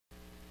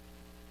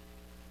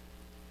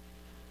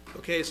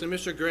Okay, so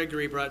Mr.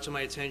 Gregory brought to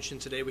my attention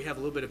today, we have a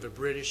little bit of a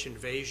British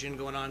invasion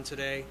going on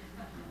today.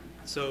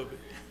 So,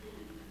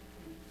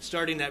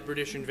 starting that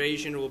British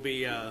invasion will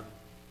be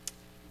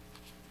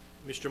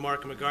Mr.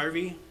 Mark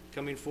McGarvey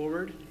coming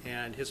forward,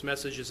 and his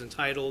message is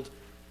entitled,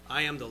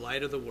 I Am the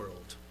Light of the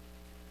World.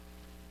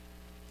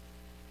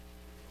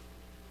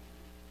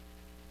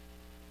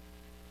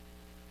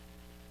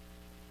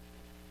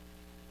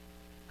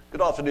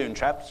 Good afternoon,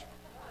 chaps.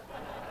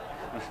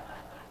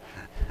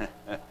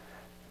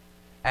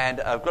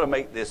 And I've got to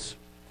make this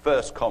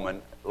first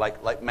comment,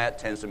 like Matt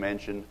tends to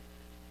mention,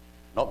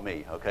 not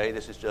me, okay?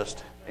 This is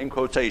just in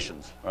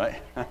quotations, right?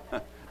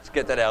 Let's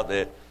get that out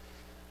there.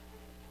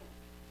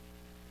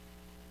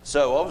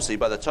 So, obviously,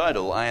 by the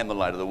title, I Am the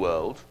Light of the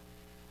World,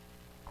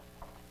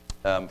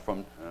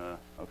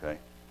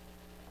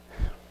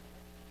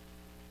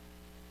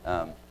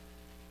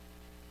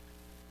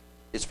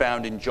 it's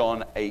found in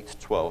John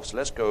 8:12. So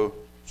let's go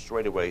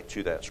straight away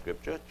to that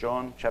scripture.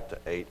 John chapter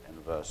 8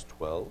 and verse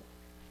 12.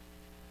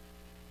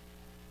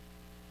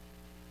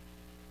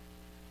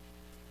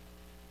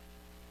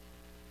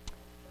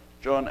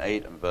 John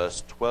 8 and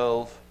verse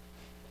 12.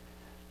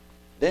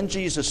 Then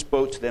Jesus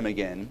spoke to them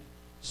again,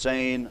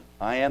 saying,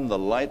 I am the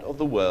light of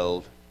the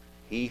world.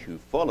 He who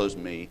follows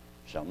me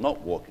shall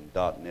not walk in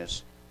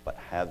darkness, but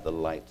have the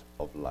light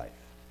of life.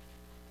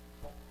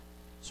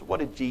 So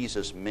what did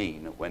Jesus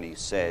mean when he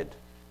said,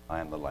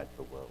 I am the light of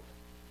the world?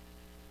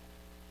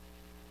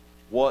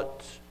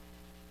 What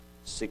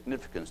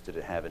significance did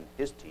it have in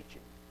his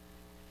teaching,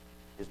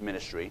 his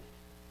ministry?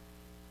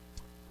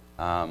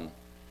 What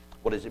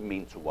does it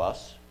mean to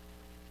us?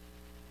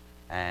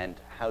 And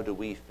how do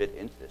we fit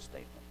into this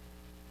statement?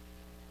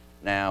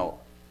 Now,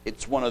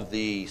 it's one of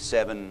the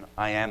 7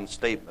 I am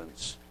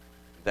statements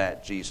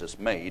that Jesus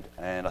made,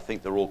 and I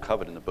think they're all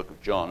covered in the book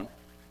of John.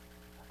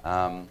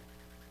 I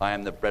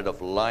am the bread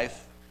of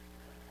life.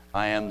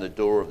 I am the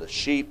door of the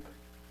sheep.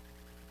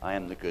 I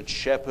am the good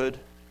shepherd.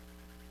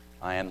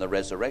 I am the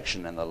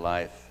resurrection and the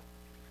life.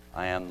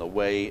 I am the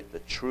way, the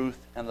truth,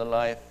 and the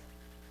life.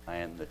 I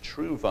am the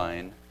true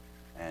vine,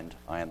 and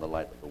I am the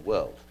light of the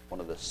world. One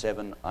of the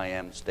 7 I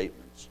am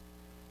statements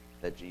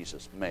that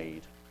Jesus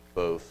made,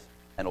 both,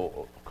 and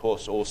of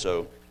course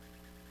also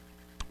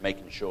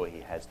making sure he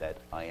has that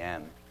I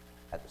am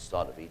at the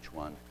start of each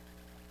one,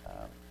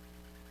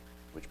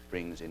 which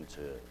brings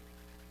into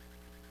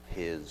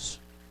his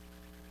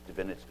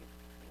divinity,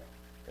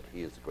 that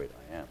he is the great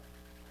I am.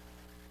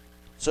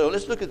 So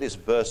let's look at this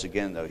verse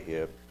again, though,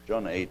 here.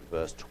 John 8,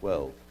 verse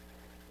 12.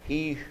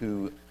 He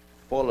who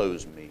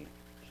follows me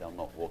shall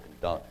not walk in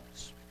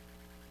darkness,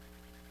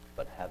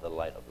 but have the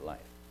light of life.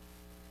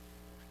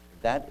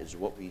 That is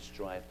what we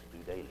strive to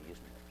do daily, isn't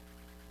it?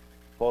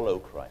 Follow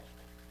Christ.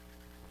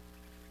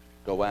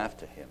 Go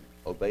after him.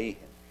 Obey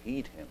him.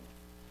 Heed him.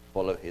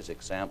 Follow his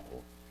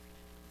example.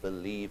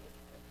 Believe in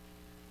him.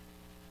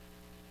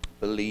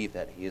 Believe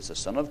that he is the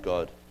Son of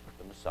God,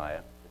 the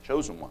Messiah, the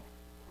chosen one.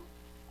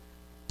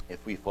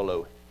 If we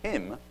follow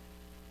him,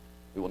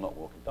 we will not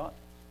walk in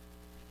darkness,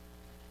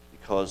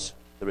 because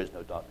there is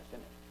no darkness in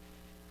him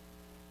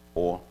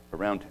or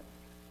around him.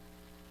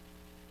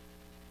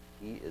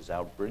 He is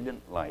our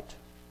brilliant light,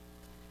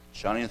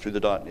 shining through the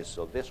darkness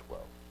of this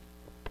world,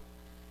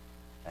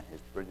 and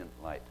his brilliant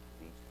light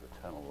leads to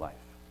eternal life.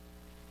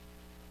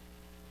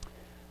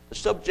 The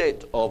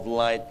subject of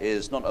light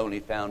is not only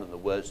found in the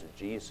words of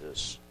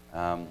Jesus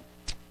in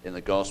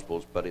the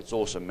Gospels, but it's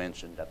also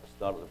mentioned at the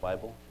start of the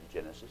Bible in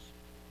Genesis,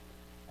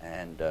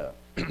 and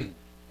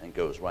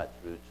goes right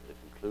through to the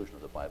conclusion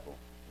of the Bible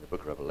in the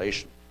book of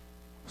Revelation.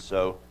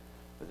 So,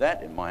 with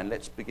that in mind,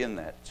 let's begin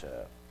that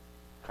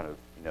kind of,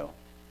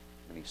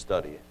 mini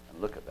study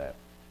and look at that.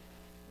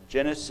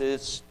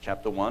 Genesis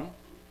chapter 1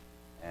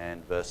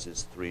 and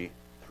verses 3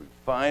 through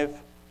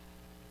 5.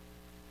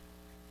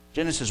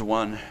 Genesis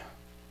 1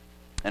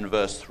 and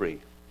verse 3.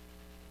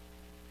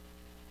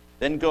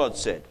 Then God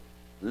said,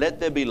 let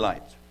there be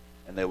light,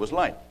 and there was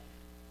light.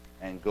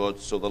 And God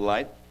saw the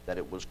light, that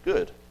it was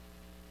good.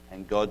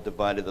 And God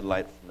divided the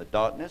light from the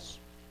darkness.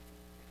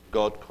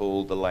 God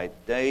called the light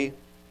day,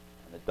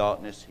 and the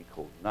darkness he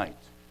called night.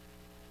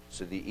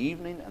 So the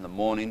evening and the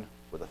morning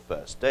were the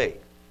first day.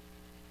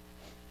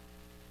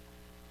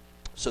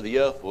 So the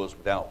earth was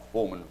without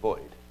form and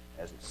void,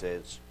 as it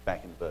says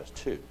back in verse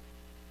 2.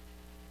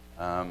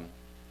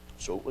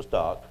 So it was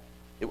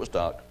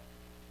dark,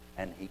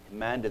 and he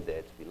commanded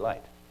there to be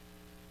light.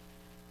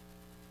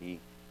 He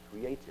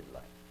created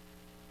light.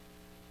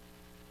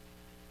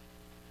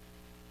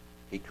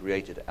 He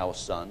created our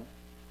sun, to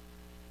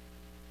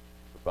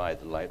provide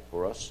the light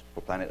for us,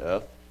 for planet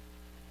Earth,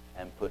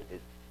 and put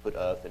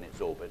Earth in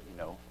its orbit,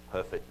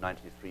 perfect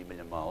 93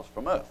 million miles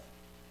from Earth.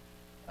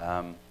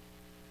 To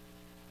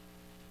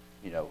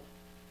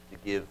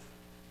give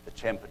the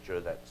temperature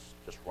that's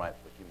just right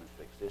for humans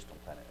to exist on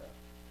planet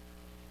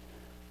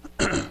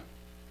Earth.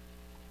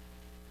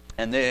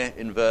 And there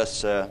in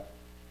verse,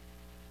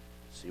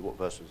 what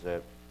verse was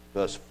there?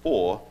 Verse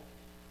 4,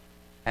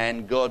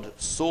 and God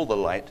saw the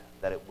light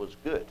that it was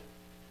good.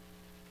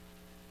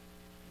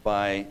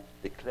 By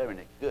declaring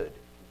it good,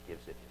 he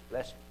gives it his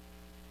blessing.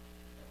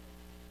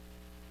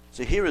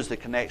 So here is the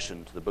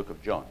connection to the book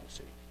of John, you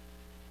see,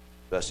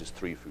 verses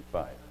 3 through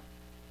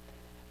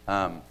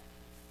 5.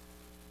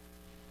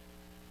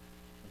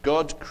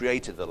 God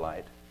created the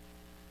light.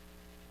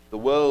 The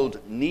world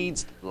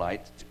needs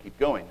light to keep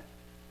going,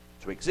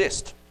 to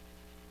exist.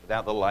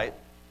 Without the light,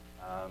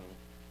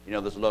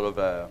 there's a lot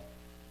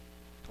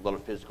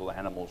of physical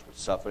animals would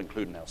suffer,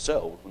 including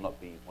ourselves, will not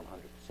be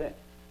 100%.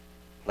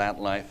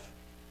 Plant life,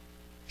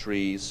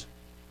 trees,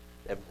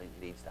 everything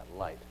needs that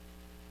light.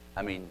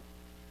 I mean,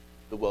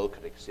 the world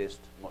could exist,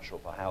 I'm not sure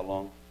for how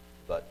long,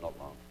 but not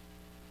long.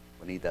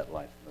 We need that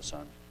light from the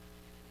sun.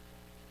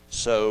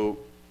 So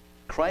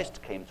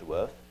Christ came to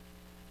earth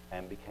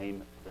and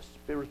became the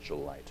spiritual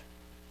light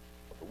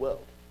of the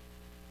world.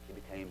 He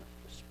became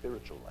the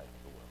spiritual light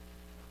of the world.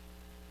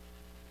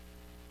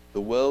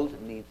 The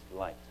world needs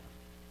light.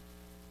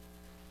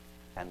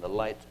 And the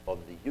light of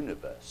the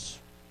universe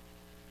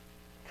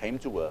came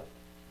to earth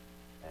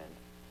and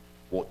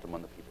walked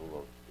among the people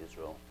of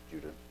Israel,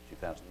 Judah,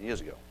 2,000 years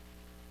ago.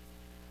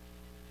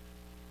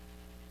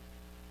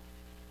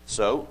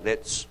 So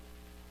let's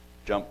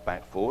jump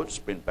back forward,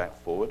 sprint back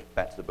forward,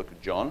 back to the book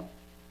of John.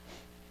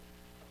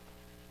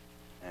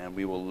 And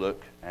we will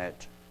look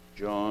at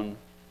John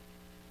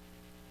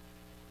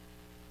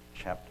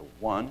chapter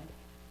 1,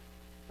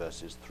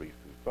 verses 3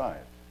 through 5.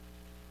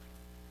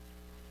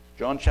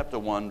 John chapter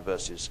 1,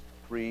 verses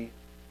 3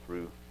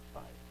 through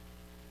 5.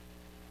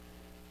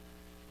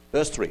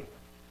 Verse 3.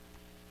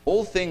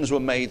 All things were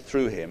made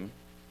through him,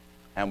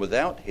 and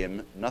without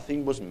him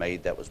nothing was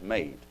made that was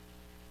made.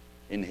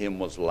 In him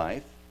was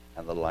life,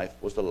 and the life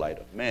was the light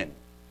of men.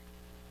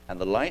 And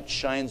the light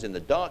shines in the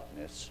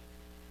darkness,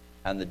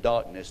 and the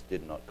darkness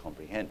did not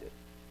comprehend it.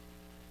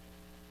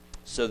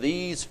 So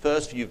these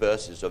first few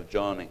verses of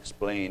John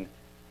explain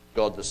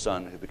God the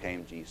Son who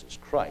became Jesus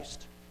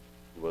Christ,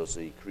 who was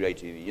the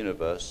creator of the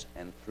universe,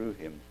 and through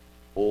him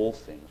all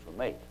things were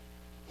made.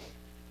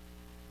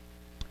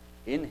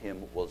 In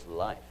him was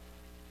life.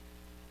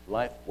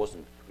 Life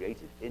wasn't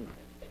created in him,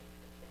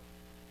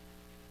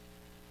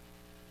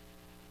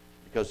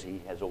 because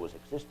he has always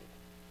existed.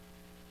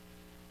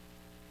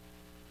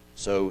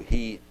 So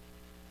he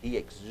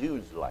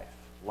exudes life.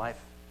 Life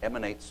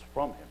emanates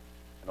from him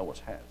and always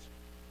has.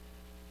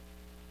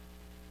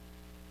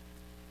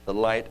 The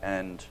life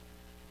and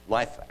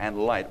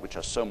light, which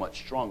are so much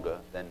stronger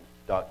than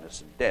darkness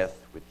and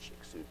death, which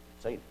exude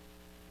from Satan.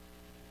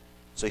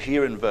 So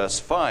here in verse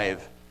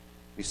 5,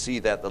 we see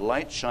that the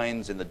light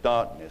shines in the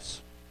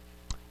darkness,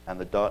 and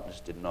the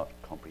darkness did not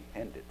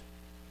comprehend it.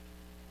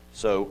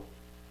 So,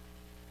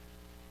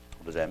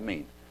 what does that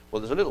mean? Well,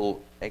 there's a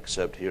little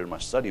excerpt here in my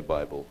study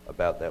Bible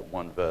about that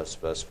one verse,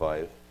 verse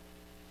 5.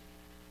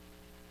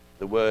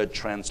 The word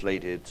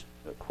translated,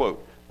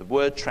 quote, the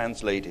word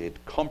translated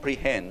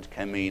comprehend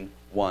can mean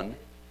 1,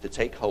 to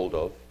take hold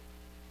of,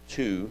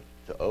 2,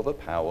 to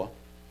overpower,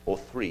 or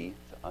 3,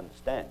 to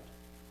understand.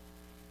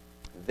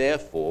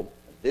 Therefore,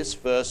 this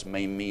verse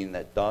may mean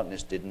that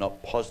darkness did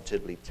not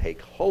positively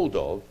take hold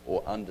of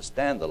or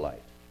understand the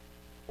light,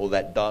 or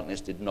that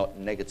darkness did not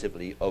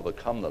negatively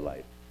overcome the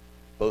light.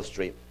 Both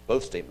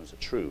statements are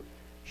true.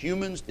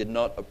 Humans did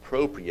not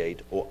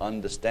appropriate or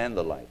understand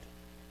the light,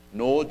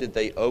 nor did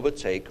they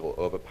overtake or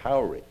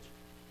overpower it.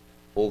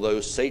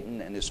 Although Satan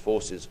and his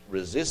forces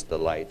resist the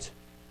light,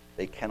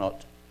 they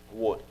cannot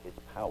thwart its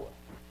power.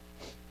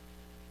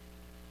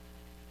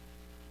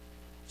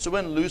 So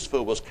when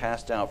Lucifer was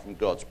cast out from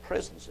God's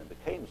presence and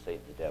became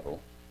Satan the devil,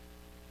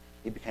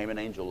 he became an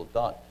angel of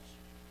darkness,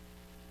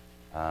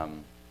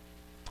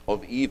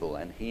 of evil,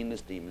 and he and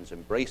his demons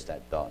embraced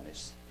that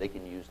darkness. They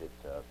can use it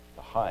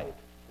to hide,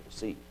 to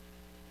deceive.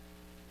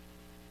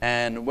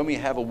 And when we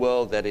have a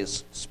world that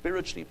is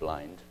spiritually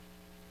blind,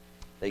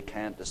 they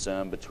can't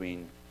discern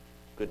between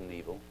good and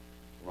evil,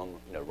 wrong,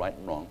 right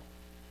and wrong,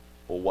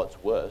 or what's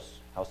worse,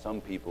 how some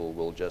people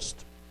will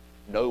just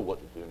know what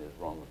they're doing is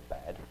wrong and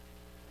bad,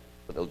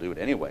 but they'll do it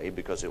anyway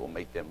because it will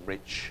make them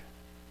rich,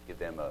 give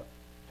them a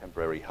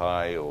temporary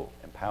high, or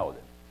empower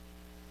them.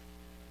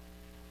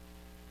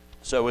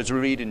 So as we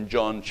read in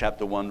John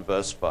chapter 1,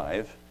 verse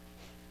 5,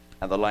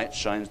 and the light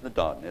shines in the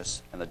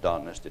darkness, and the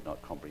darkness did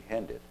not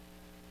comprehend it.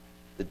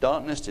 The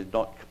darkness did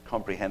not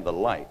comprehend the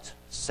light.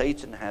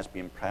 Satan has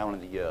been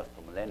prowling the earth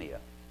for millennia,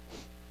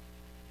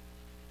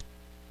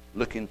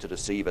 looking to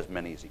deceive as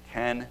many as he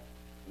can,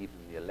 even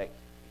the elect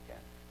if he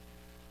can.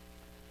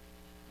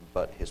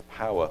 But his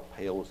power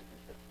pales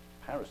in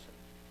comparison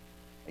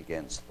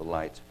against the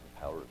light and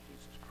power of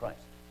Jesus Christ.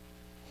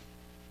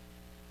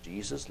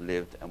 Jesus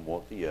lived and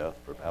walked the earth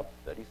for about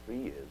 33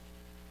 years,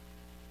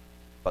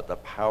 but the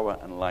power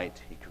and light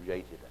he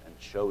created and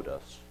showed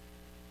us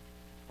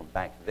from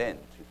back then,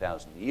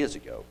 2,000 years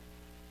ago,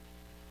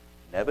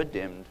 never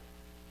dimmed,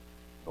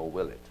 nor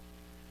will it.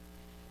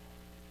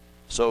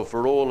 So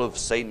for all of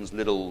Satan's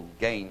little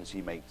gains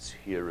he makes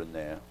here and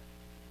there,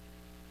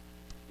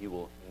 he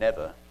will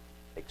never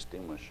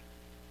extinguish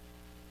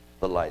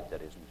the light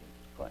that is in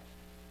Jesus Christ.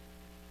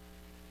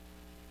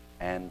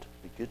 And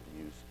the good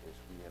news is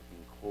we have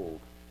been called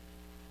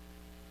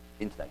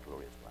into that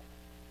glorious light.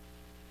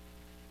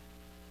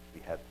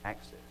 We have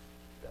access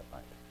to that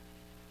light.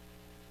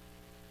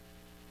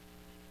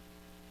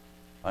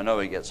 I know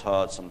it gets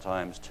hard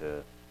sometimes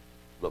to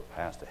look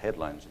past the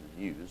headlines in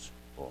the news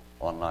or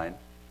online.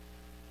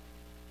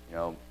 You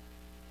know,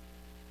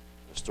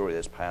 the story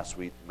this past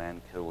week, the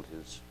man killed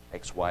his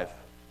ex-wife,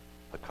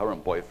 her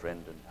current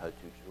boyfriend, and her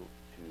two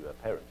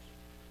parents.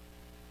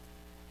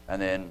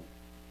 And then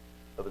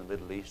over in the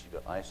Middle East,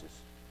 you've got ISIS,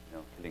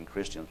 killing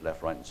Christians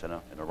left, right, and center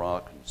in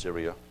Iraq and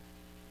Syria.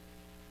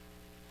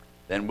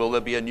 Then will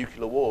there be a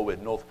nuclear war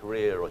with North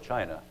Korea or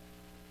China?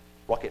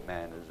 Rocket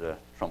Man, as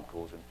Trump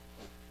calls him.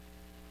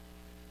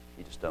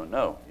 You just don't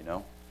know,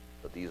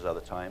 But these are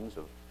the times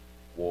of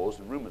wars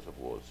and rumors of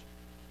wars.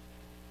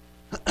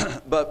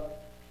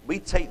 But we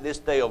take this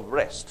day of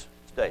rest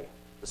today,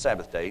 the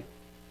Sabbath day,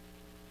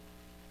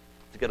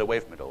 to get away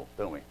from it all,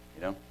 don't we?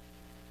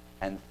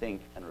 And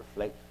think and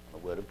reflect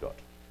on the Word of God.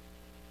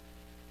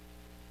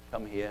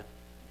 Come here,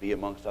 be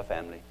amongst our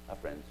family, our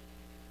friends,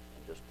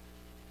 and just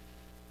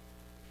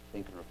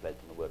think and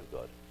reflect on the Word of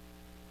God.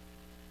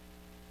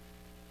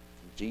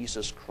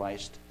 Jesus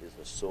Christ is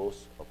the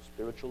source of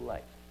spiritual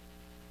light,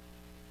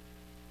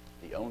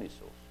 the only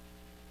source.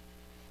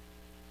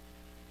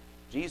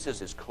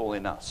 Jesus is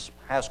calling us,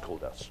 has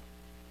called us.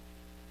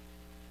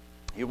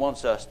 He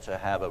wants us to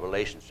have a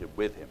relationship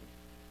with him,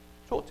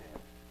 talk to him.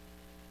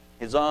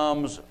 His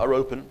arms are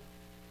open.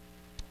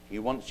 He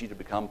wants you to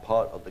become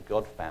part of the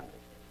God family.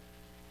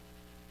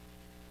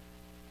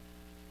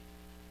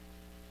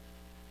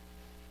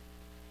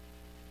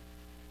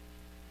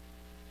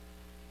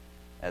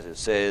 As it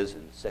says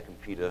in 2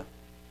 Peter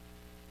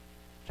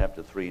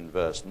chapter 3 and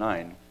verse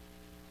 9,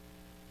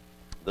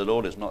 the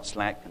Lord is not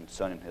slack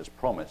concerning his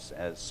promise,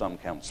 as some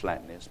count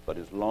slackness, but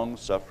is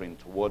long-suffering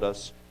toward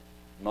us,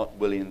 not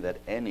willing that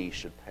any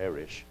should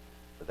perish,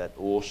 but that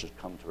all should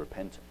come to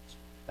repentance.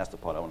 That's the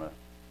part I want to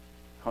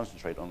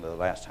concentrate on, the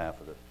last half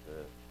of the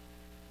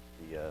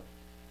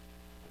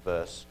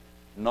verse.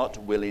 Not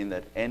willing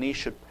that any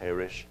should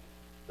perish,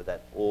 but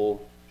that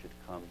all should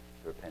come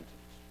to repentance.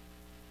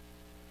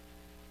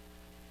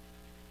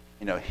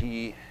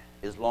 He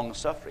is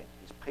long-suffering.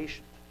 He's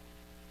patient.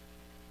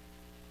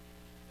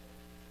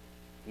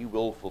 He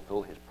will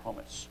fulfill his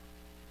promise.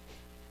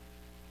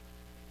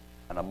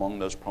 And among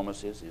those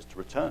promises is to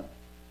return.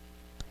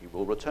 He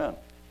will return.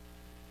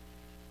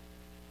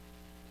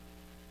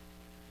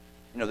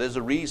 There's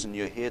a reason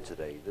you're here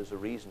today. There's a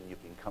reason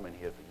you've been coming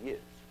here for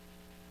years.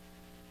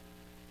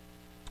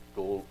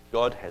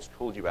 God has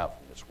called you out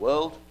from this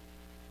world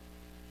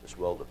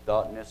of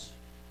darkness.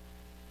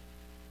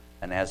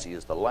 And as he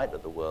is the light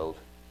of the world,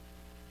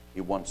 he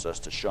wants us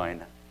to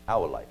shine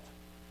our light,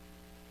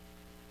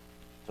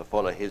 to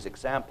follow his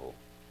example,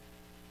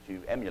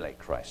 to emulate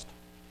Christ.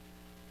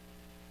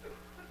 And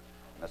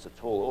that's a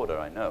tall order,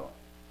 I know.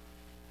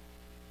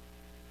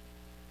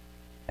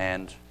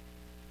 And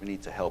we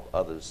need to help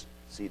others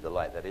see the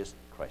light that is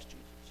in Christ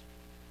Jesus.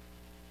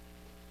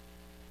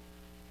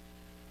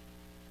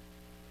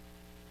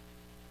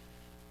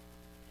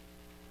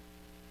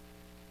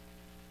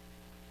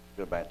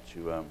 Go back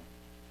to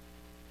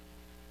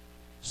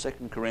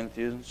 2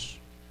 Corinthians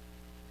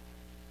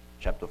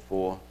chapter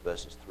 4,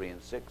 verses 3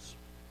 and 6.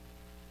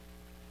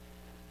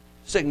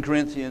 2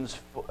 Corinthians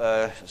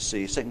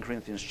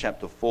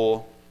chapter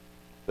 4,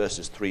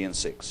 verses 3 and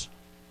 6.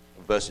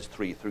 Verses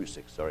 3 through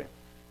 6, sorry.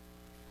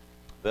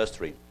 Verse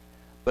 3.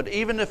 But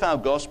even if our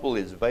gospel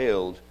is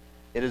veiled,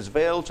 it is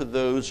veiled to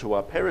those who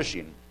are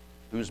perishing,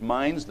 whose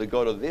minds the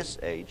God of this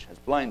age has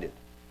blinded,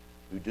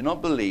 who do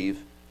not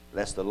believe,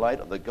 lest the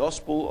light of the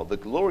gospel of the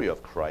glory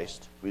of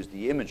Christ, who is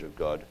the image of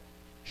God,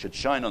 should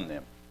shine on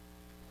them.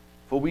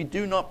 For we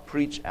do not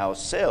preach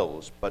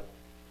ourselves, but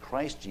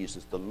Christ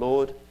Jesus the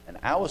Lord, and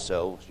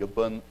ourselves your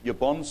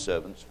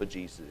bondservants for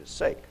Jesus'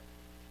 sake.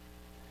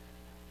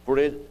 For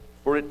it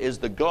is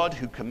the God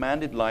who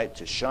commanded light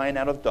to shine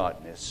out of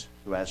darkness,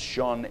 who has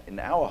shone in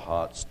our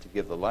hearts to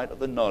give the light of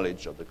the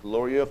knowledge of the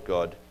glory of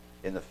God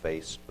in the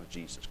face of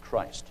Jesus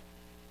Christ.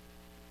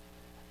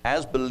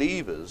 As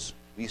believers,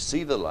 we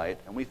see the light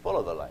and we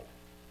follow the light.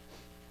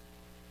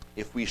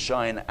 If we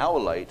shine our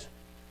light,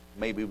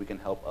 maybe we can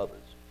help others.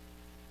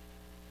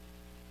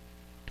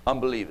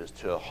 Unbelievers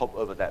to hop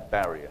over that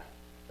barrier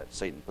that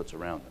Satan puts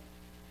around them.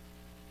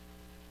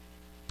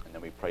 And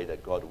then we pray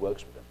that God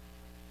works with them.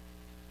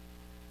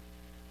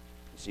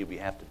 You see, we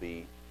have to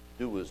be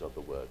doers of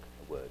the word.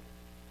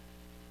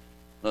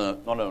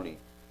 Not only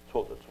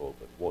talk the talk,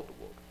 but walk the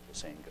walk, the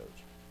saying goes.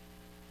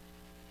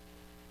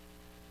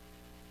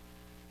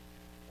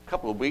 A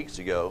couple of weeks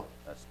ago,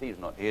 Steve's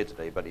not here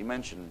today, but he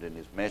mentioned in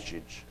his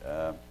message,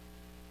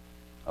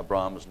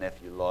 Abraham's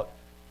nephew Lot,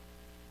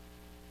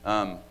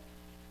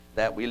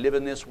 that we live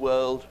in this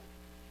world.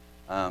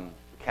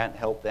 We can't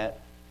help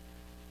that.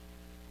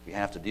 We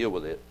have to deal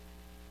with it.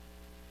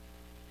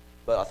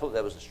 But I thought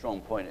that was a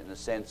strong point in the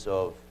sense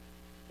of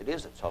it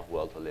is a tough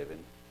world to live in,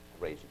 to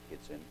raise your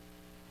kids in.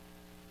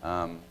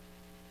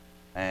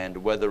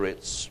 And whether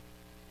it's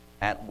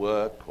at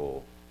work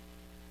or,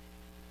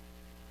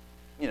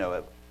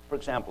 for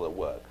example, at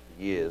work,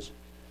 for years.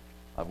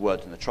 I've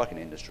worked in the trucking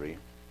industry,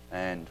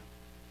 and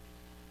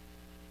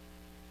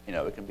you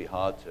know, it can be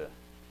hard to,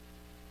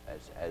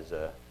 as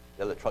the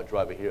other truck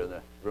driver here in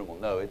the room will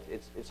know,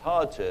 it's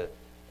hard to,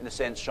 in a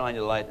sense, shine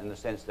your light in the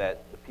sense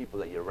that the people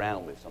that you're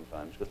around with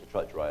sometimes, because the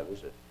truck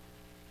drivers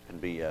can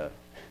be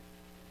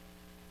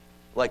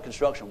like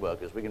construction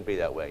workers. We can be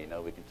that way, you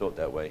know, we can talk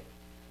that way.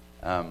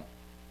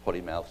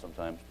 Potty mouth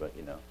sometimes, but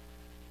you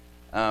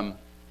know.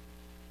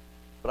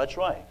 But I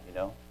try, you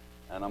know,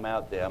 and I'm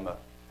out there. I'm a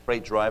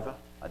freight driver.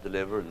 I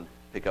deliver and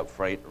pick up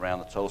freight around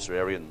the Tulsa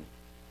area and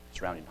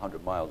surrounding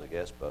 100 miles, I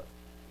guess, but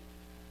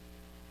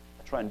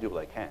I try and do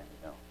what I can,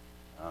 you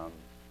know.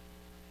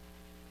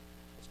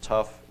 It's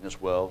tough in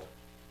this world,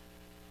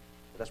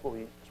 but that's what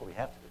we have to do. We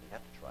have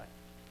to try. We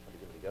have to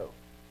give it a go.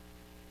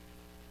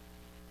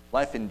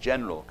 Life in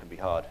general can be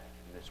hard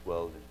in this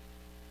world, in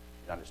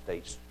the United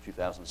States,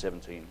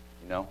 2017,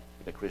 you know,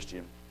 being a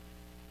Christian.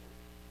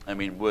 I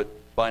mean, we're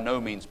by no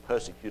means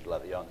persecuted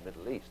like they are in the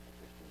Middle East. The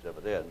Christians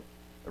over there, in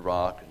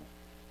Iraq and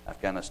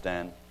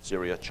Afghanistan,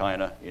 Syria,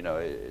 China, you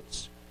know,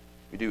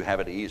 we do have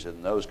it easier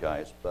than those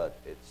guys, but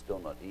it's still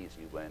not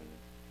easy when,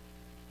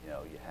 you know,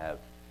 you have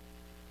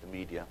the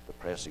media, the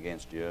press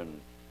against you, and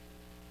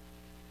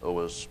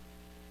always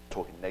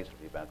talking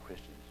negatively about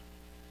Christians.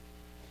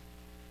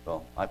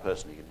 Well, I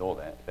personally ignore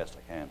that the best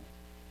I can.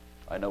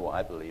 I know what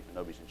I believe, and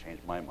nobody's going to change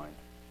my mind.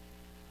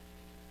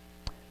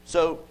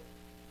 So,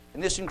 in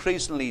this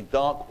increasingly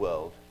dark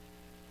world,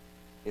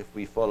 if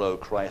we follow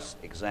Christ's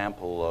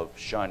example of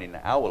shining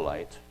our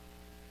light,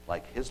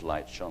 like his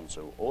light shone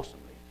so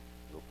awesomely,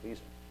 it will please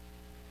him.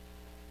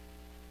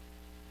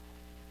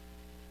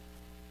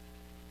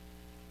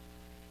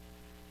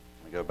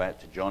 We go back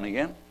to John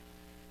again.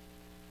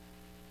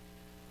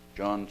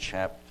 John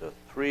chapter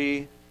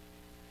 3,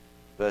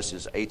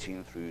 verses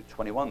 18 through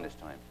 21 this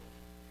time.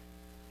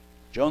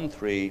 John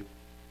 3,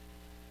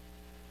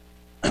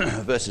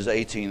 verses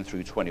 18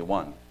 through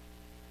 21.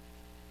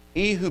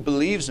 He who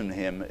believes in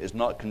him is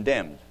not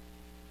condemned,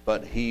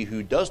 but he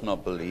who does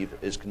not believe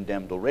is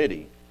condemned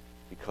already,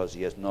 because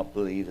he has not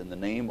believed in the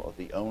name of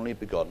the only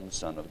begotten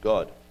Son of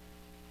God.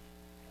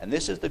 And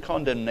this is the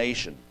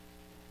condemnation,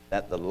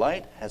 that the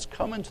light has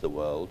come into the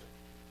world,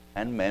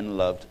 and men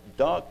loved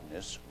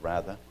darkness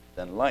rather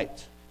than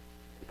light,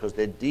 because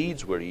their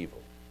deeds were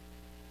evil.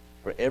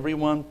 For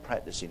everyone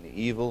practicing the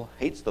evil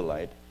hates the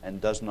light and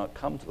does not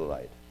come to the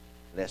light,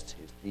 lest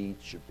his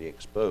deeds should be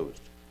exposed.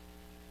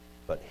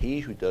 But he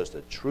who does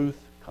the truth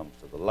comes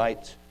to the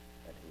light,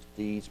 that his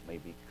deeds may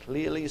be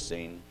clearly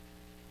seen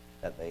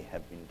that they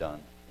have been done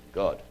in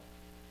God.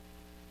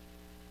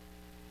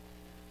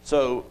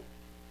 So,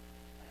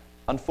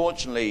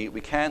 unfortunately, we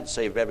can't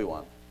save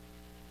everyone.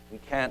 We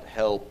can't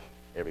help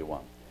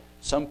everyone.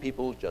 Some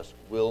people just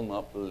will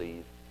not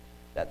believe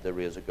that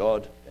there is a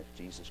God, that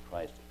Jesus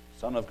Christ is the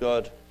Son of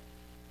God,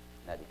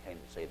 and that he came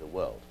to save the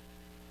world.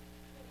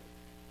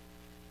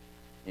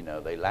 You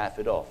know, they laugh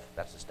it off.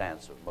 That's the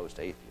stance of most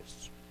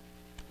atheists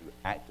who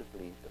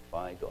actively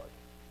defy God.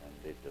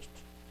 And it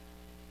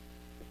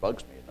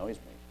bugs me, annoys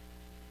me.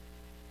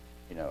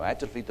 You know,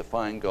 actively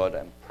defying God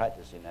and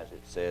practicing, as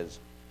it says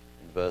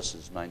in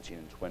verses 19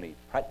 and 20,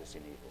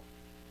 practicing evil.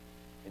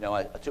 You know,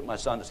 I took my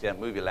son to see that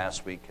movie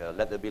last week,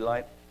 Let There Be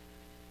Light.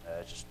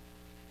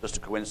 Just a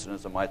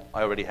coincidence. I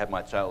already had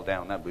my title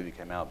down when that movie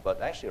came out,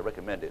 but actually I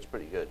recommend it. It's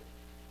pretty good.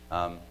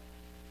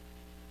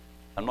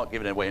 I'm not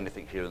giving away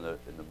anything here in the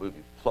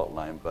movie plot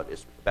line, but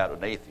it's about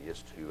an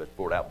atheist who has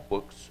brought out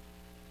books.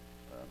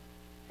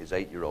 His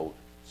 8-year-old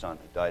son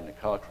who died in a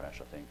car crash,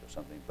 I think, or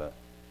something,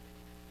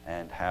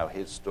 and how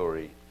his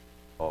story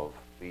of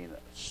being a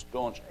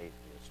staunch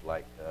atheist,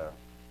 like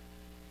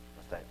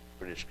what's that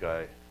British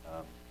guy,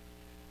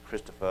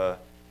 Christopher?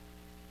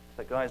 What's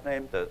that guy's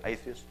name? The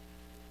atheist?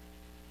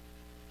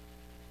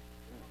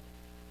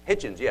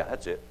 Hitchens, yeah,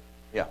 that's it.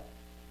 Yeah,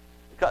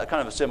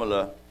 kind of a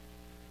similar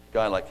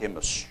guy like him,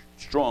 a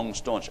strong,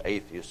 staunch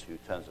atheist who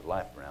turns his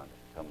life around and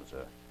becomes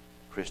a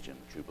Christian,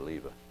 a true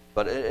believer.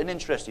 But an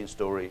interesting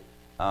story,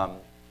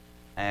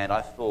 and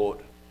I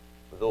thought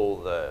with all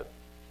the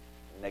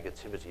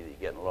negativity that you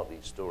get in a lot of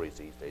these stories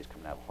these days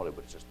coming out of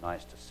Hollywood, it's just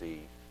nice to see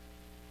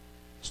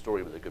a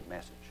story with a good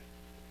message.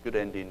 Good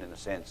ending in the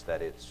sense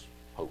that it's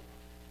hope.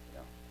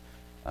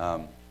 You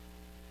know,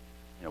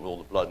 with all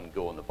the blood and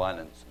gore and the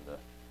violence and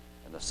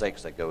the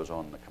sex that goes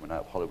on coming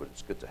out of Hollywood,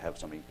 it's good to have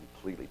something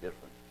completely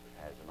different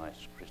that has a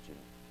nice Christian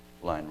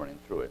line running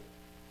through it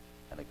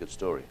and a good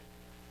story.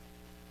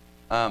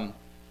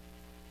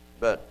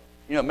 But,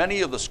 you know,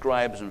 many of the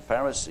scribes and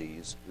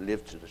Pharisees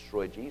lived to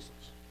destroy Jesus.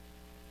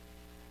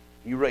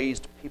 He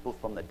raised people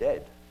from the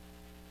dead.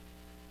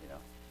 You know,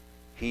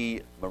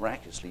 he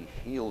miraculously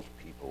healed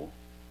people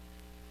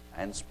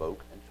and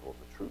spoke and taught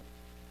the truth.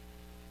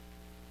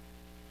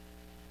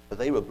 But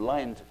they were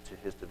blind to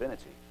his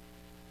divinity.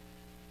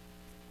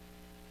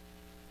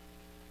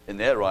 In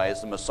their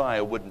eyes, the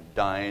Messiah wouldn't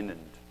dine and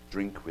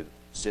drink with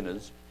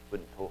sinners,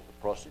 wouldn't talk to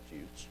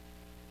prostitutes.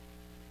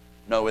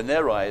 No, in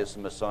their eyes, the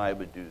Messiah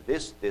would do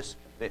this, this,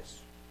 and this.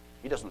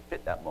 He doesn't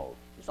fit that mold.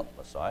 He's not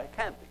the Messiah.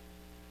 Can't be.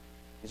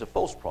 He's a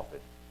false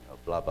prophet,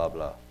 blah, blah,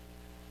 blah.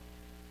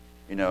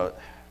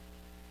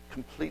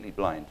 Completely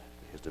blind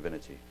to his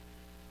divinity.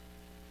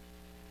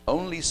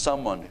 Only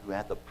someone who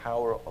had the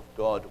power of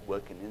God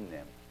working in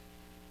them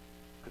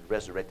could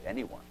resurrect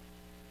anyone.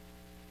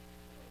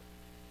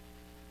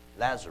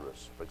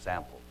 Lazarus, for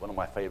example, one of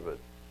my favorite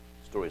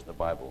stories in the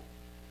Bible,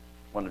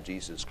 one of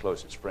Jesus'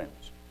 closest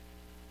friends.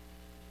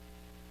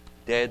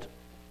 Dead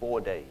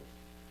 4 days.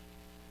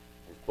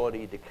 His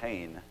body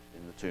decaying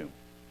in the tomb.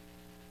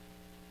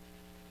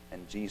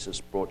 And Jesus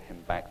brought him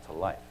back to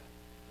life.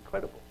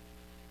 Incredible.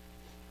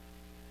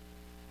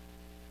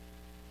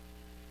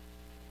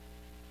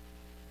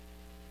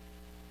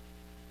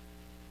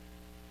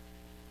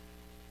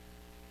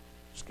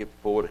 Skip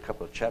forward a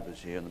couple of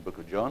chapters here in the book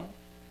of John.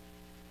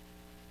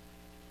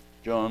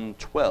 John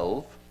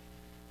 12,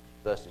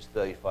 verses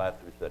 35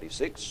 through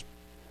 36.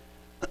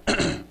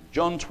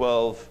 John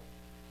 12,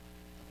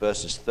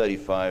 verses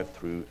 35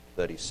 through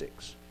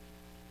 36.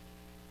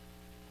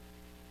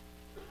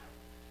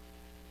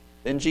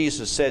 Then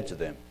Jesus said to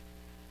them,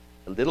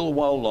 "A little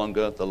while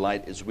longer the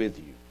light is with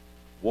you.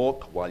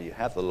 Walk while you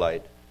have the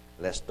light,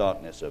 lest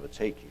darkness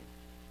overtake you.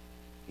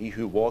 He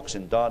who walks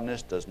in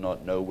darkness does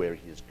not know where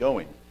he is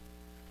going."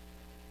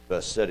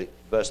 Verse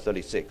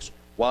 36.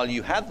 While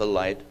you have the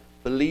light,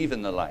 believe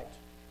in the light,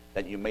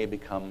 that you may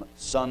become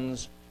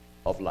sons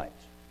of light.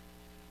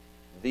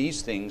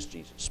 These things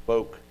Jesus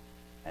spoke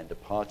and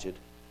departed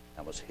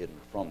and was hidden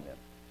from them.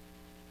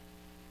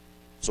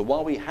 So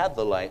while we have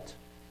the light,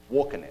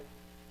 walk in it.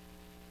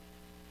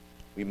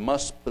 We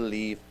must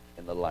believe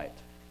in the light.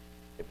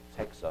 It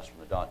protects us from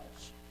the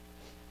darkness.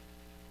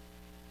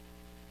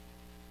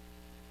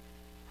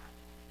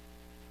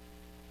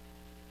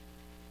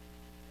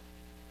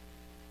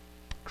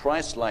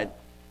 Christ's light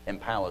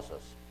empowers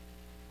us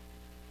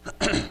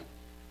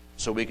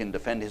so we can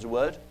defend his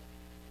word,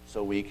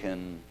 so we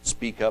can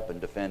speak up and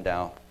defend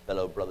our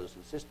fellow brothers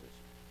and sisters.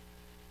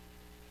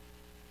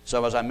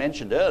 So as I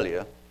mentioned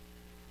earlier,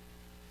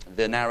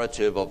 the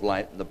narrative of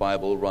light in the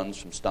Bible runs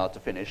from start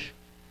to finish,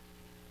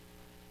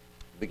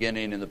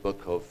 beginning in the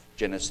book of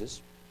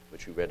Genesis,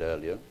 which we read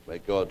earlier, where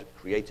God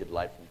created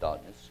light from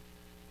darkness.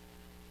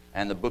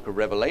 And the book of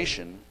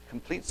Revelation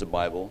completes the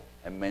Bible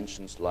and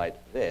mentions light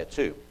there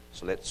too.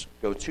 So let's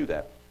go to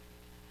that.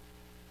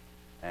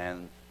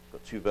 And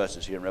got 2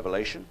 verses here in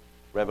Revelation.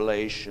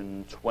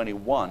 Revelation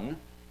 21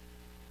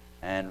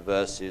 and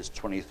verses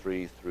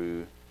 23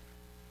 through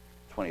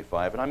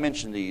 25. And I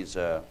mentioned these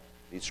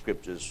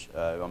scriptures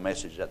on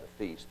message at the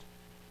feast,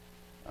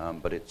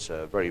 but it's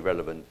very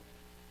relevant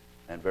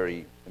and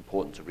very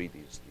important to read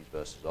these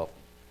verses often.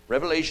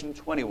 Revelation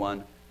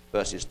 21,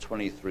 verses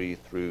 23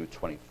 through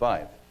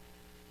 25.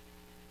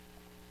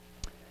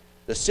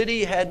 The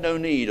city had no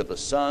need of the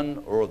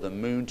sun or of the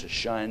moon to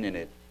shine in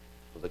it,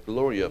 for the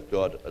glory of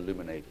God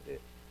illuminated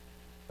it.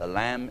 The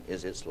Lamb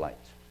is its light,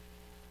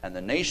 and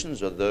the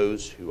nations of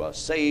those who are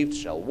saved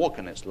shall walk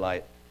in its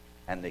light,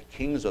 and the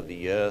kings of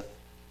the earth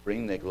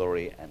bring their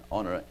glory and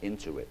honor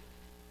into it.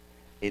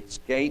 Its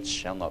gates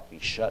shall not be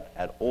shut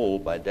at all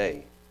by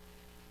day.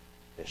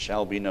 There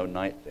shall be no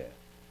night there.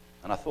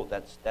 And I thought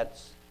that's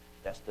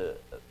a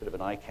bit of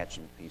an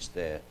eye-catching piece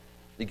there.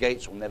 The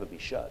gates will never be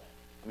shut.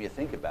 I mean, you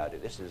think about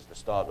it, this is the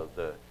start of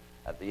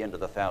at the end of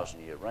the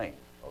 1,000-year reign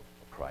of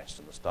Christ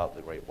and the start of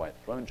the great white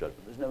throne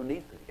judgment. There's no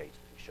need for the gates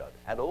to be shut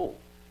at all.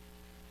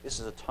 This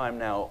is a time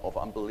now of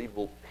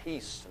unbelievable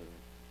peace and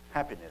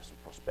happiness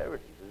and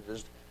prosperity.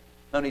 There's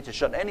no need to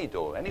shut any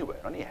door anywhere,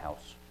 any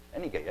house,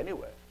 any gate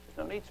anywhere. There's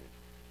no need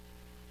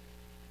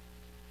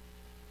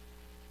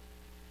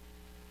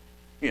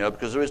to.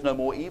 Because there is no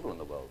more evil in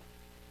the world.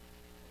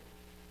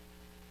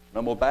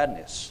 No more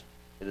badness.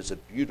 It is a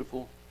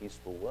beautiful,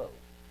 peaceful world.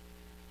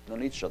 No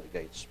need to shut the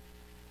gates.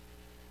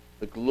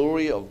 The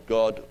glory of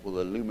God will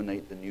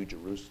illuminate the New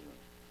Jerusalem.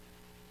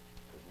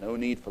 There's no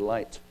need for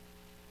light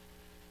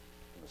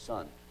from the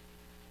sun.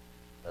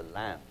 The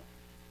Lamb,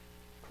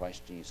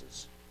 Christ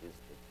Jesus, is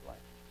its light.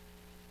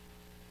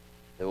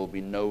 There will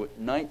be no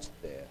night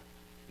there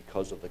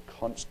because of the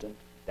constant,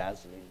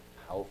 dazzling,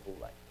 powerful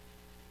light.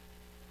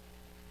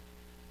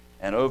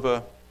 And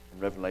over in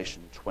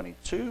Revelation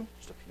 22,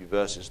 just a few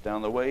verses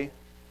down the way,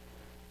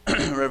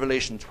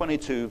 Revelation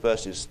 22,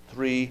 verses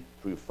 3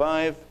 through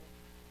 5,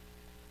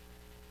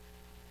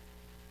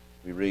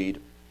 we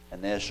read,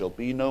 "And there shall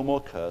be no more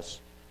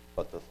curse,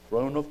 but the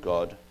throne of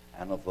God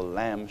and of the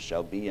Lamb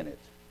shall be in it,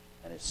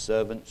 and his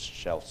servants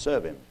shall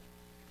serve him.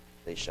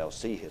 They shall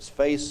see his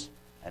face,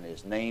 and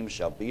his name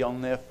shall be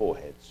on their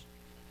foreheads.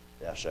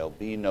 There shall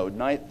be no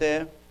night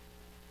there.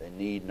 They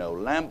need no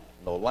lamp,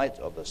 nor light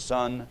of the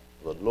sun,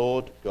 for the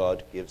Lord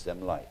God gives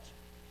them light,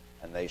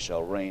 and they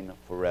shall reign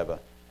forever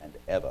and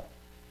ever."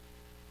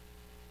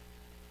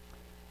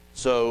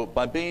 So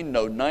by being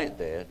no night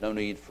there, no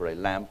need for a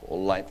lamp or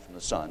light from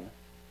the sun,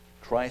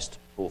 Christ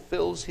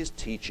fulfills his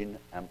teaching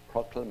and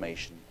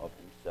proclamation of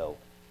himself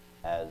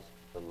as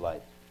the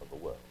light of the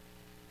world.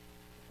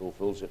 He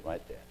fulfills it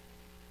right there.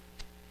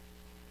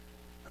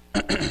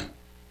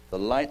 The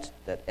light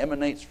that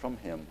emanates from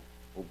him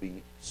will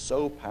be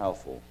so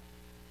powerful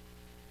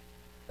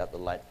that the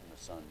light from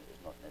the sun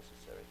is not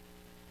necessary.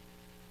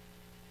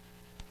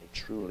 A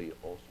truly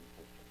awesome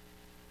picture.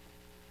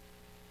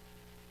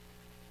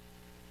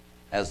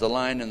 As the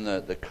line in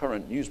the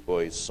current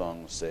Newsboys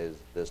song says,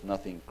 there's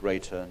nothing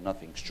greater,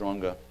 nothing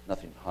stronger,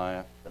 nothing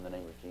higher than the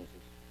name of Jesus.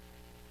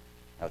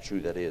 How true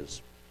that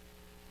is.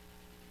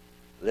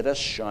 Let us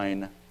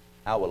shine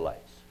our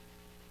lights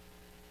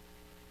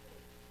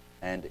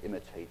and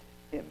imitate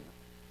him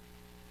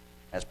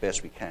as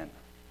best we can,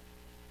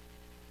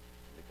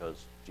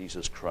 because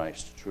Jesus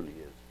Christ truly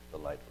is the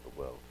light of the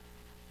world.